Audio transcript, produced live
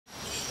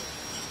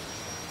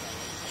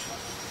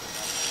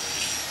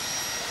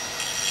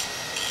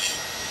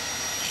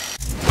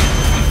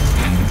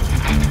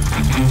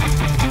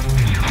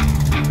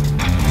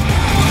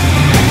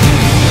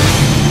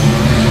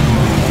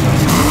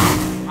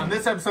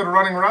episode of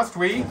Running Rust,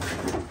 we...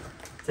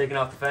 Taking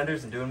off the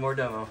fenders and doing more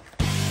demo.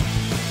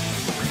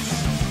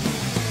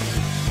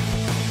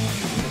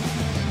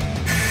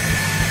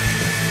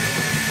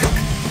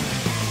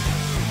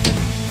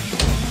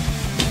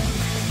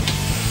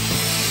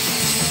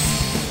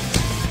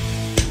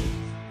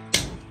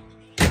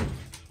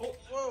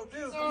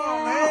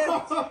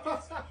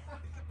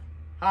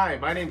 Hi,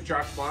 my name is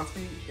Josh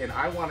Blonsky, and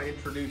I want to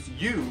introduce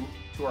you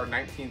to our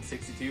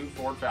 1962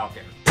 Ford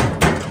Falcon.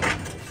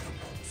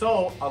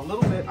 So, a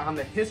little bit on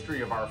the history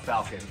of our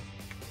Falcon.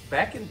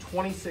 Back in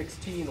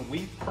 2016,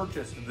 we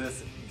purchased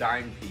this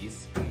dime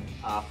piece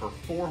for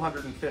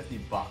 $450.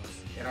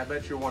 And I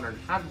bet you're wondering,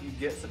 how did you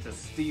get such a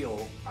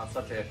steal on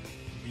such a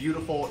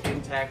beautiful,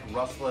 intact,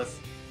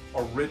 rustless,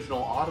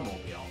 original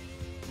automobile?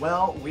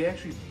 Well, we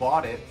actually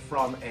bought it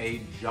from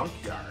a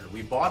junkyard.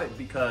 We bought it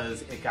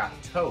because it got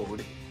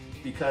towed,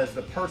 because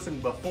the person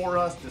before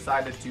us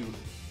decided to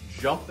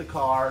jump the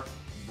car,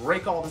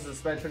 break all the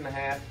suspension in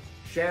half,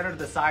 shatter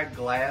the side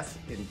glass,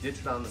 and ditch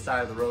it on the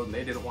side of the road, and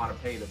they didn't want to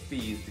pay the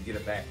fees to get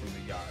it back from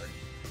the yard.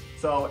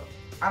 So,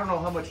 I don't know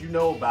how much you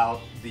know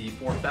about the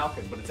Ford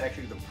Falcon, but it's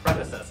actually the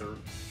predecessor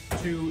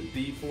to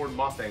the Ford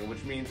Mustang,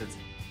 which means it's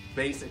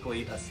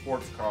basically a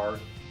sports car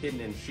hidden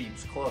in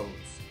sheep's clothes.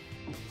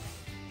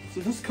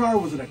 So this car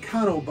was an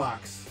Econo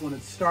box when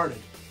it started,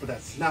 but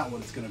that's not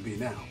what it's going to be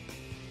now.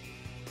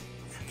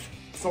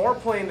 So our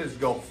plan is to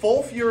go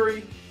full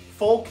fury,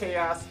 full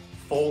chaos,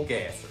 full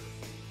gasser.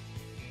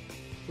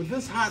 With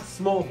this hot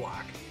small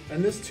block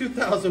and this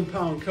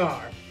 2,000-pound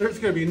car, there's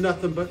going to be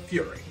nothing but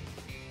fury.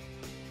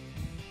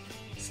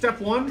 Step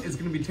one is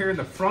going to be tearing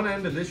the front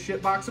end of this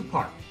shitbox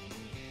apart.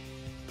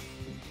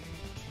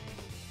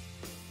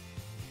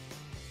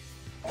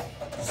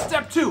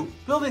 Step two,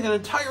 building an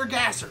entire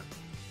gasser.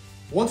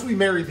 Once we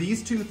marry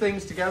these two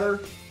things together,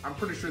 I'm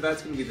pretty sure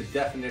that's going to be the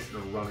definition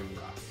of running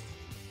rust.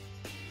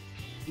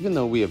 Even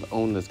though we have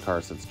owned this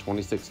car since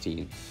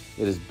 2016,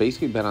 it has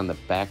basically been on the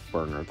back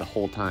burner the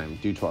whole time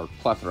due to our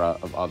plethora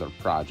of other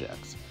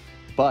projects.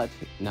 But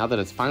now that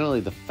it's finally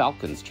the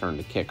Falcon's turn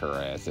to kick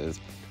our asses,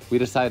 we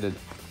decided,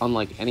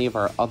 unlike any of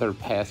our other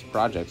past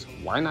projects,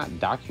 why not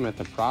document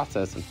the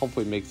process and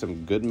hopefully make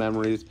some good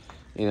memories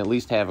and at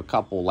least have a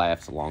couple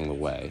laughs along the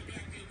way.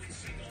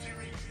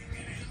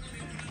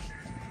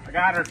 I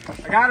got her,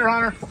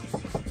 Hunter.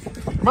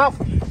 Come on,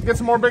 get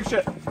some more big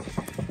shit.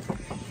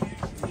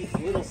 These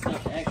little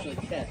stuff to actually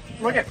catch.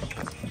 Look at.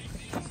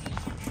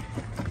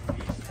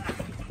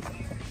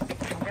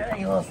 Got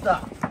any little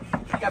stuff.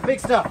 Got big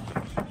stuff.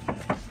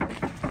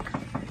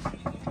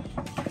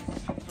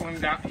 When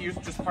down, use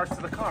just parts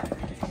of the car.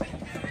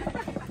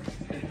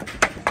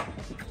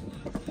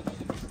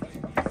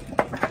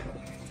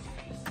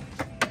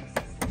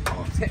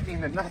 Oh, it's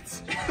hitting the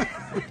nuts.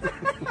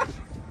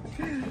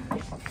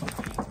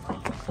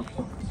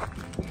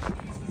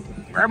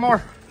 Grab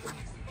more.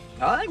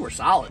 I think we're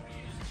solid.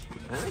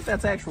 I think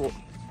that's actual.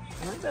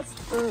 I think that's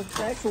the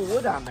actual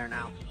wood on there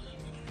now.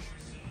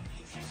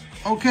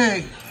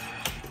 Okay.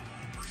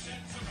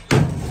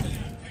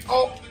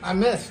 Oh, I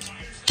missed.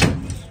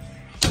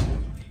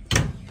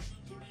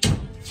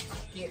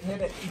 Can't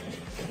hit it.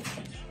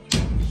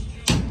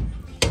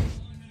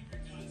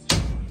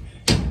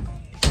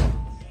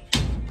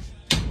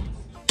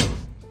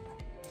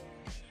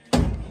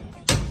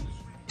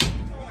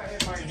 I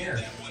hit mine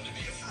here.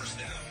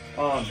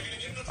 All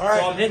All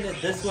right. So I'm hitting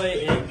it this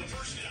way and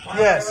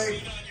Yes.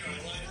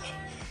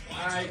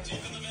 Alright.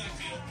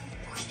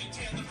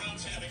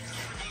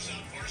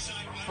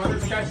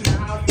 Hunter's catching the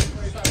house.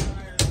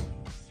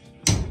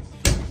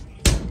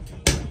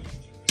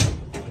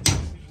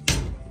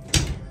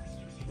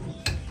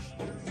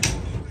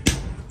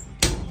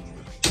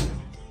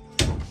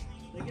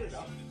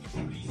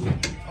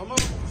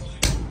 Almost.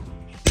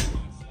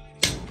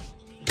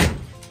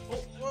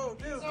 Whoa,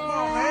 dude, come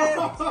on, man.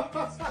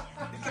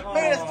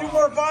 Man, let's do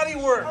more body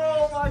work.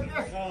 Oh my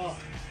god.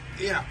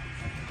 Yeah.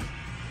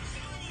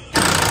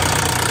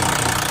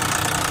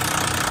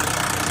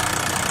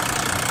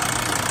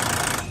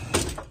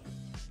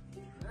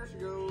 There she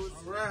goes.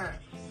 All right.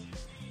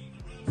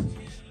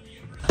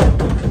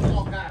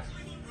 Oh god.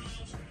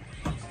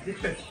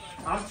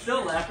 I'm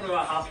still laughing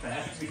about how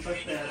fast we took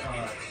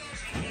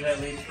that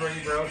lead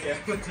spring broke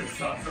after the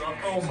sauce off.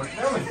 Oh my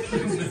god.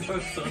 That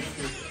was so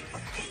stupid.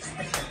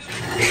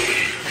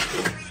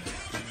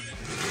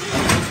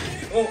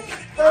 Oh,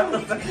 Come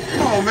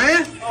on,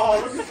 man. Oh,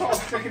 look at this all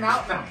sticking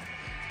out now.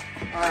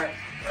 Alright,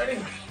 ready?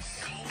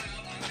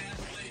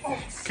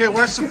 Okay,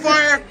 watch the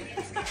fire.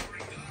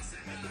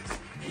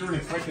 You were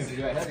expecting to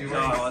get heavy, no,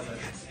 I wasn't.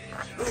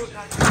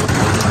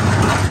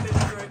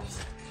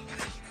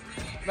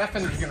 That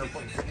fender's gonna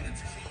replace it.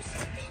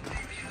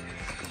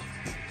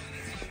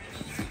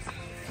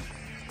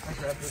 I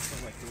grabbed this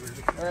one like the weird.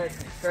 Alright,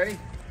 ready?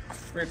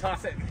 We're gonna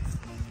toss it.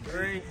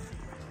 3,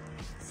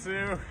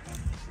 2.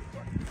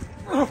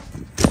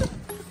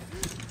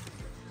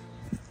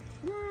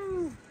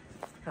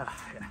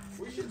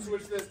 We should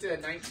switch this to a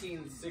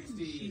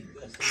 1960.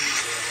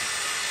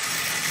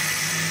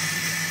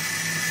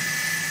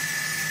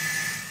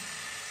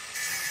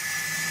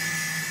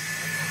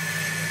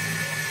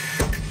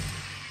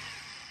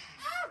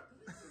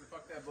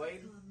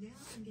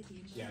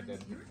 Yeah, I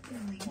did.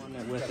 On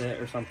it with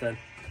it or something.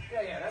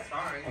 Yeah, that's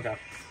fine. Okay.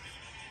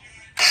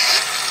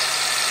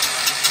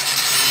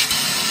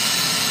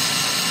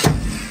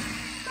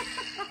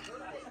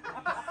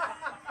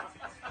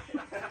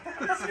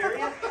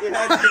 Serious?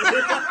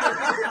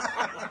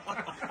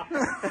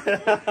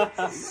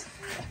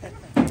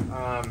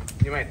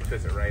 You might have to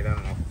twist it right. I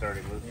don't know if it's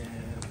already loose.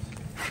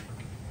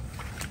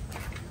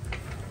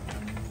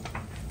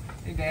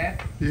 Hey,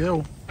 Dad. Yo.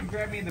 You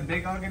grab me the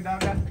big Ugga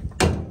Dugga?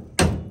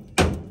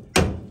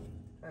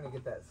 Trying to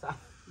get that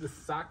this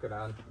socket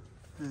on.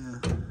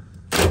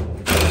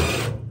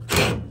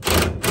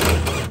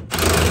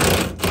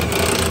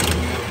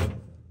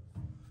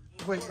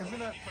 Wait, isn't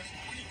that?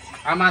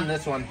 I'm on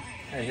this one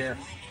right here.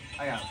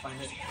 I gotta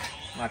find it.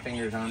 My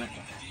finger's on it.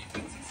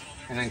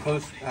 And then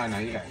close. Oh no,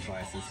 you got your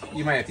glasses.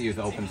 You might have to use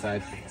the open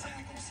side.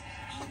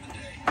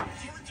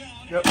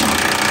 Yep.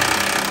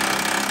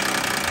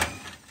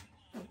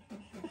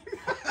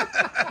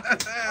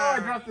 Oh, I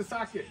dropped the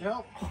socket.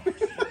 Help.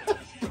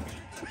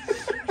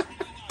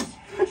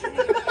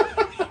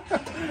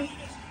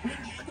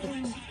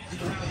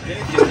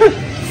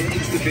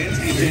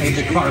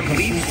 The car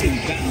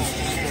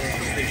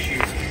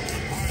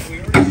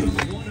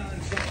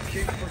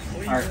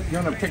Alright, you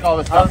want to pick all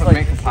this stuff and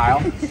make a pile?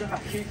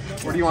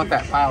 Where do you want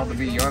that pile to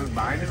be? You want it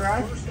behind the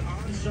garage? I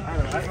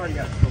don't know. I've already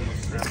got so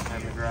much crap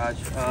behind the garage.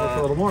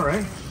 A little more,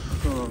 right?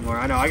 A little more.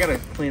 I know. I gotta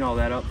clean all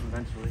that up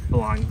eventually.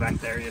 Belongs back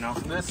there, you know.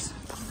 This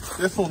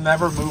will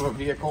never move a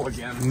vehicle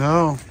again.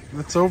 No,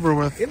 it's over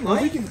with.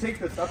 Well, we can take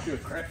this up to a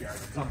scrapyard at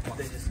some point.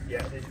 They just,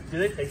 yeah. Do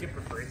they take it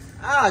for free?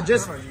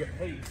 Just No, you get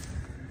paid.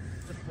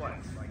 Just what?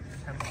 Like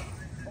 $10.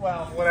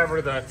 Well,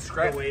 whatever the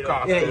scrap weight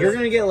cost yeah, is. you're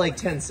gonna get like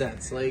 10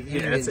 cents. Like you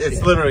Yeah, didn't it's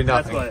shit. literally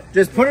That's nothing. what.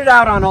 Just put it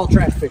out on all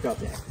trash pickup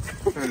day.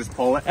 I just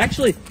pull it.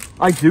 Actually,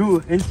 I do.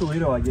 In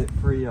Toledo, I get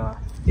free.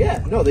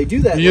 Yeah, no, they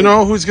do that. You like,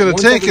 know who's gonna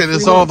once take every it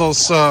is 3 all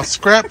months. those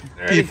scrap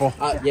people.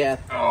 Yeah.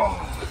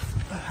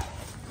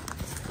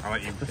 I'll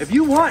let you. If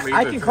you want, Leave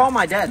I it. can call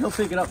my dad. He'll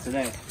pick it up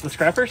today. The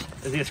scrappers?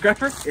 Is he a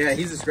scrapper? Yeah,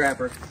 he's a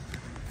scrapper.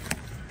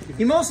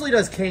 He mostly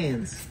does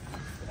cans.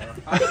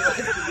 A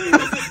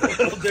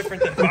little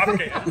different than pop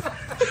cans.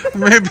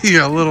 Maybe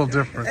a little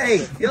different.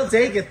 Hey, he'll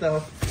take it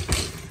though.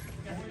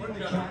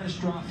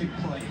 Catastrophic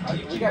play.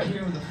 We got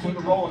here with the foot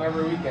rolling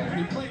every weekend.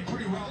 We played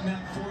pretty well in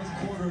that fourth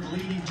quarter,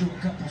 leading to a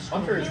couple scores.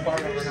 Hunter is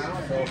part of it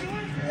now, so.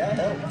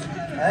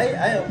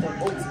 I helped him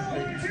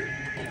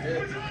both.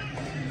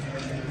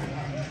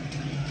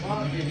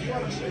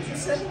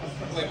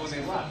 Like when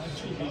they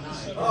left.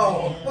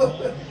 Oh,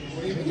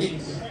 what do you mean?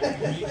 I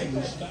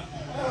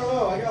don't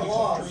know, I got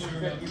lost.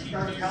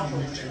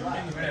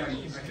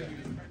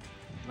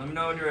 Let me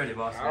know when you're ready,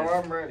 boss.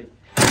 Oh, I'm ready.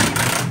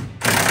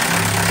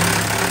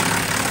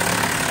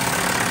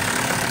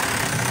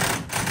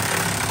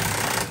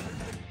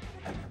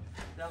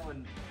 That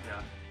one,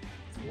 yeah.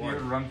 You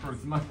gotta run for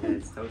his money.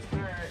 It's toast.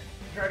 Alright,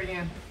 try it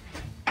again.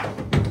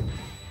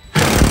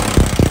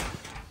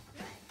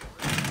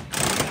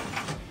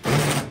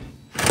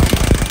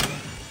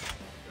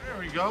 There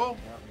we go.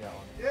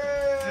 Yay!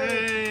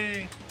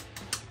 Hey.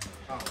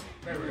 Oh,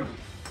 there we go.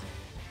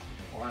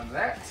 Well, on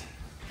that.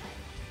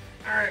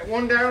 Alright,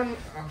 one down,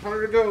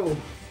 100 to go.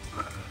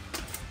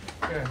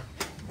 Okay.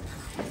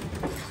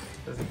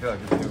 Doesn't feel like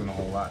it's doing a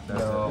whole lot, does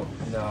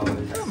No.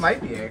 it? It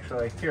might be,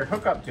 actually. Here,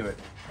 hook up to it.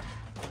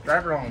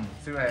 Drive her home,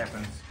 see what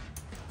happens.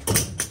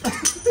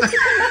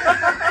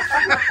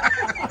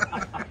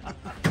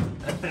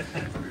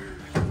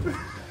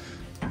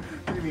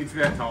 You need to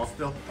be that tall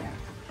still.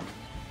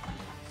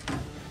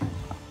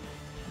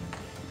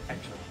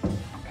 Actually,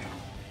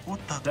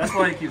 What the? that's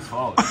why he keeps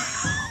falling.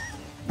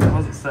 I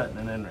wasn't setting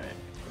it in right.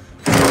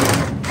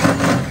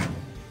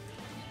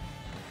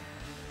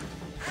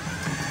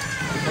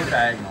 Go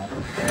diagonal.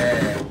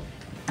 Yeah.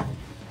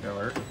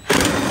 Killer.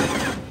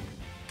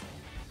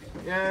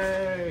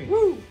 Yay!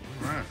 Woo!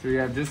 Alright, so you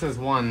have just as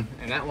one,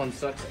 and that one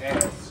sucks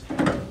ass.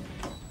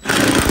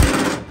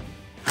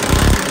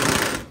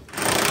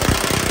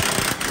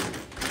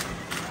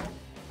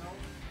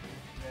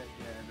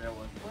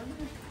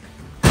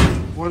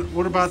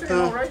 What about It's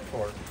all the? right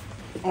for it.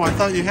 Oh, I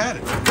thought you had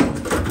it.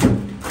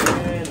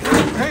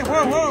 Hey,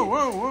 whoa, whoa,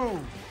 whoa, whoa!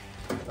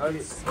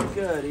 Okay,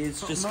 good.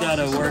 He's just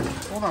gotta work.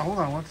 Hold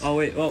on. What's? Oh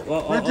wait, oh,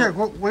 Right there,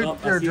 wait I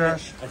there, see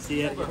Josh. It. I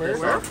see it.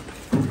 Where?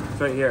 It's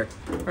right here.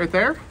 Right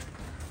there?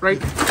 Right.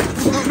 No.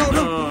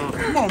 Oh,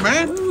 Come on,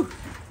 man.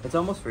 it's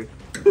almost free.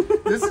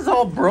 This is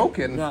all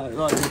broken. No,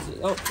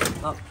 oh,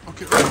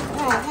 Okay.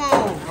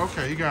 Whoa.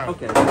 Okay, you got it.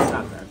 okay, that's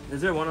not bad.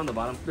 Is there one on the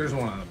bottom? There's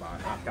one on the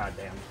bottom. Oh, God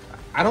damn.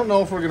 I don't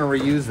know if we're gonna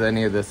reuse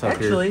any of this up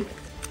here.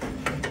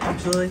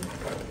 Actually,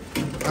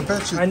 I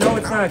bet you. I know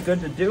it's not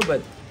good to do,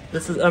 but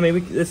this is. I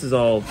mean, this is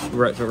all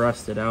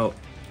rusted out.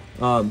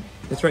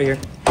 It's right here.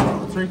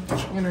 It's right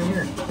in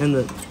here. And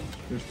there's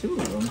two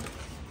of them.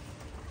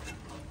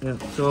 Yeah.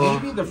 So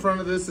Maybe the front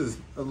of this is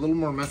a little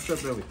more messed up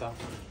than we thought.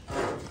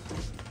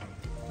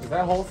 Is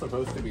that hole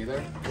supposed to be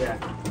there? yeah.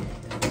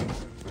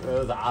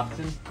 The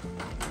option?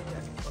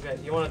 Okay.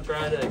 You want to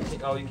try to?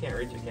 Oh, you can't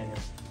reach it, can you?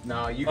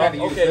 No, you gotta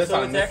use okay, this so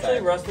on it's this actually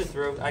side. rusted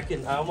through. I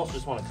almost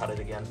just want to cut it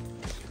again.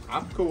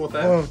 I'm cool with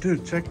that. Oh,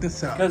 dude, check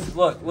this out. Because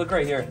look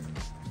right here.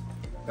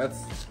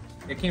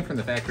 It came from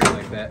the factory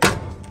like that.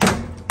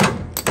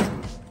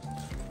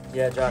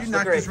 Yeah, Josh, You look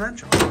knocked right. his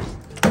wrench off.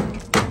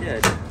 Yeah.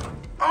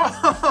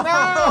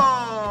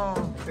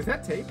 Oh! Is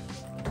that tape?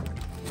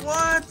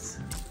 What?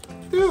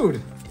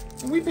 Dude,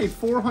 we paid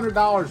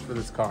 $400 for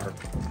this car.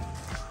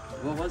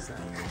 What was that?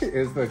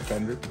 Is the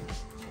fender.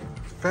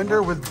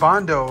 Fender with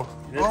Bondo.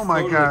 That's Oh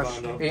my totally gosh.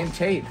 Bondo. And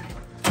tape.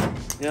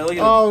 Yeah, look at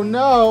Oh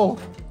no!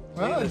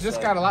 Well, Look at it this just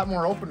side. got a lot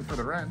more open for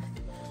the wrench.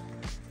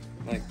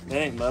 it. Like, that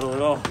ain't metal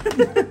at all.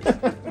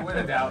 When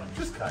in doubt,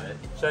 just cut it.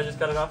 Should I just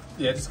cut it off?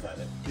 Yeah, just cut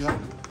it.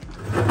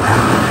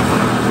 Yep.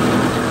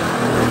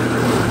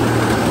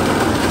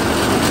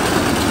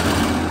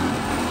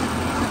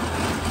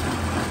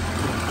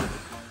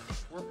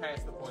 We're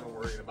past the point of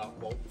worrying about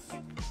bolts.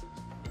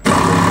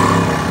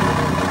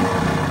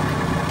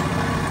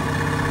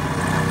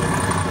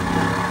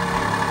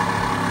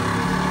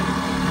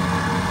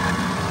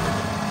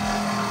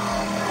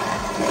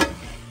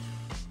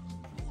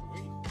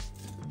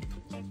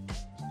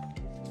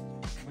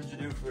 What'd you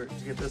do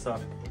to get this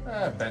off?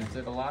 Bent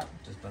it a lot.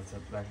 Just bent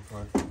it back and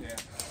forth. Yeah.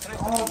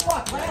 Oh,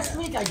 fuck. Last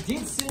week I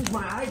did singe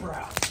my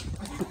eyebrows.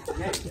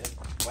 Yeah, you did.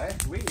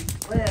 Last week,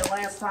 Yeah,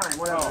 last time,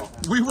 whatever.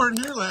 We weren't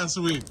here last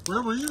week.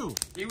 Where were you?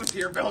 he was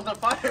here building a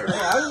fire.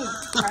 I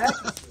was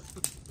practicing.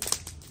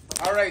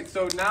 All right,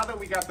 so now that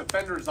we got the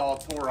fenders all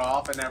tore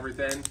off and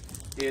everything,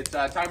 it's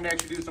time to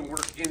actually do some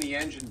work in the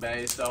engine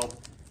bay. So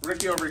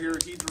Ricky over here,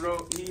 he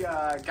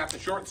got the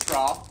short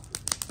straw,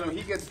 so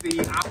he gets the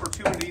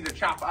opportunity to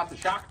chop out the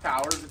shock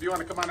towers. If you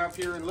want to come on up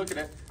here and look at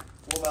it,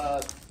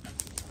 we'll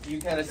you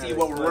kind of see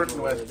what we're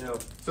working with.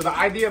 So the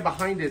idea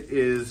behind it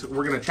is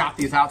we're gonna chop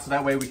these out so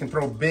that way we can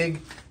throw big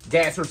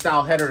gasser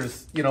style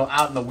headers, you know,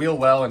 out in the wheel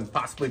well and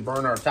possibly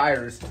burn our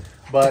tires.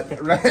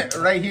 But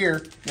right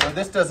here, you know,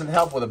 this doesn't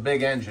help with a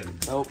big engine.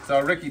 Nope. So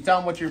Ricky, tell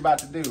them what you're about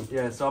to do.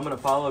 Yeah, so I'm gonna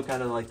follow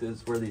kind of like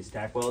this where these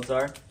tack welds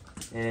are,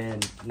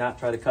 and not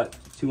try to cut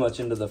too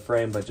much into the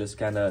frame, but just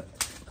kind of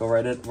go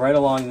right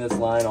along this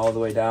line all the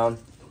way down.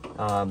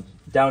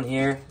 Down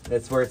here,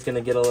 that's where it's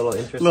gonna get a little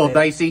interesting. A little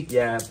dicey.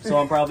 Yeah, so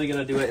I'm probably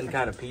gonna do it in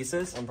kind of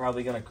pieces. I'm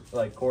probably gonna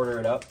like quarter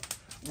it up.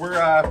 We're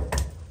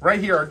right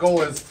here. Our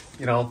goal is,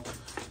 you know,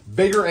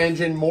 bigger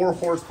engine, more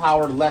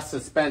horsepower, less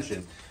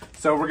suspension.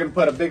 So we're gonna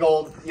put a big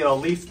old, you know,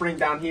 leaf spring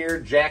down here,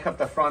 jack up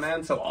the front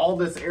end. So all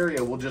this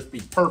area will just be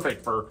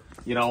perfect for,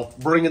 you know,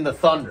 bringing the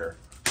thunder.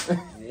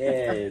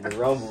 Yeah, the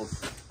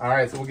rumbles. All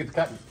right, so we'll get to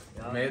cutting.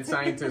 Mad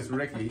scientist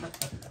Ricky.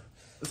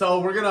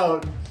 So we're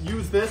gonna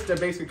use this to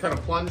basically cut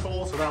a plunge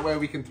hole, so that way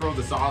we can throw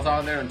the saws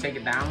on there and take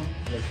it down.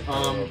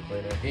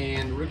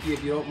 And Ricky,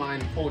 if you don't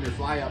mind pulling your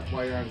fly up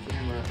while you're on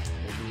camera,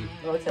 it'd be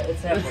No, it's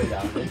halfway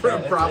down. It's,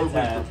 Probably it's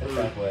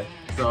halfway.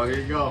 so. Here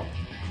you go.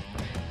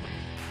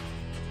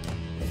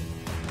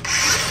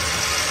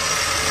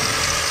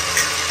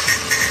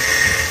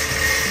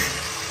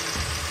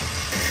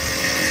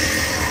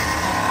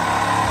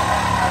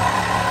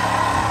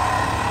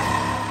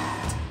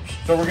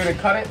 So we're gonna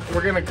cut it.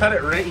 We're gonna cut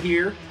it right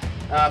here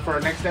for our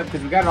next step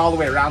because we got it all the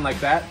way around like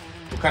that.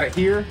 We'll cut it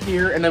here,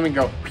 here, and then we can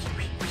go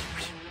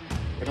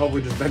and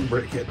hopefully just bend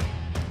break it.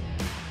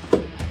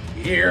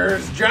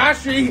 Here's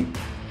Joshy.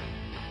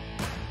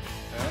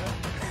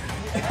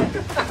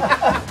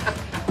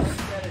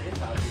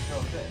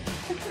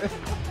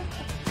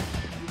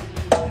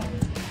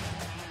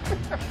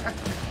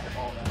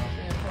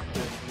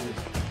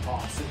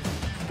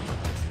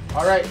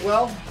 All right.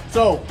 Well,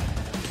 so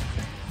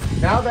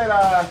now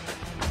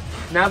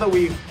that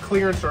we've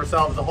clearanced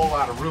ourselves a whole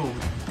lot of room,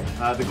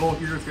 the goal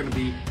here is going to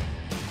be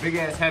big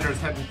ass headers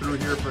heading through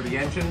here for the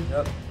engine.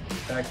 Yep.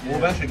 We'll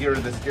eventually get rid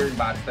of the steering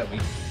box that we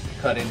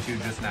cut into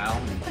just now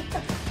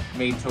and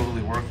made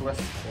totally worthless.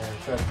 Yeah,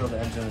 try to throw the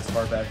engine as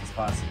far back as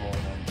possible, and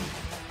then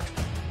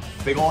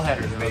Big ol'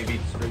 headers, baby.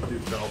 straight through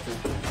Falcon.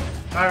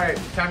 All right,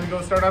 time to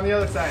go start on the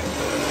other side.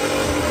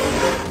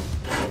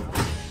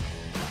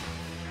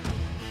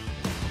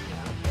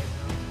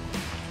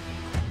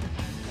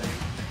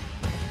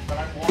 But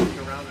I'm walking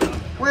around it on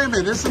the Wait a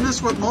minute, isn't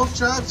this what most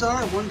jobs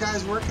are? One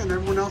guy's working,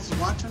 everyone else is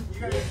watching? You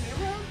got a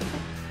camera?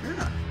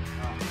 Yeah.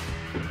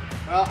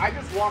 Well, I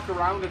just walk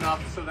around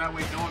enough so that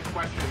way no one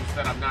questions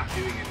that I'm not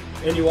doing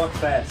anything. And you walk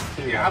fast,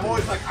 too. Yeah, I'm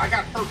always like, I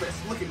got purpose.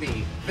 Look at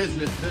me.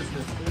 Business,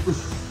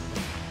 business.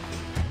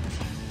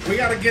 We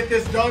got to get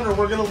this done or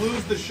we're going to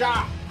lose the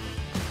shop.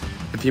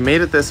 If you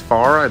made it this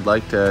far, I'd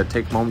like to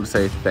take a moment to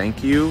say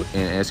thank you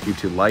and ask you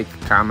to like,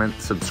 comment,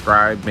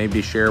 subscribe,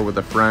 maybe share with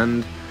a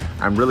friend.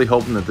 I'm really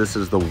hoping that this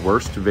is the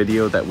worst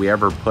video that we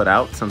ever put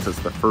out since it's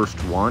the first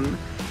one.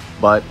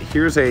 But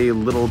here's a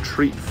little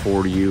treat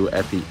for you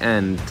at the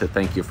end to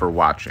thank you for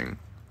watching.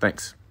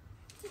 Thanks.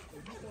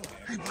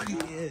 Hey, buddy.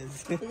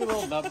 Look at the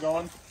little nub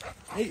going.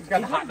 Hey, He's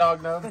got the hot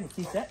dog nub. Benny,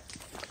 keep that.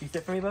 Keep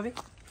that for me, Bubby.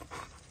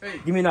 Hey.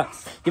 Give me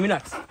nuts. Give me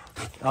nuts.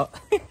 Oh.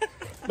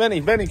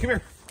 Benny, come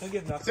here. I'll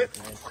give nuts. Sit.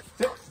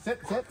 Sit.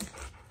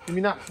 Give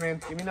me nuts,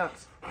 man. Give me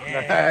nuts.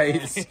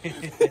 Nice.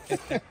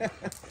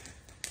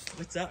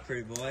 What's up,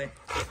 pretty boy?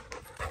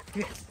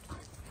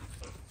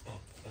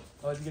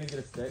 Oh, is he gonna get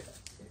a stick?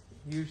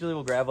 He usually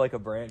will grab like a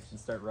branch and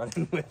start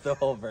running with the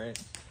whole branch.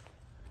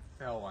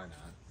 Hell, why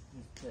not?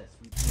 He's pissed.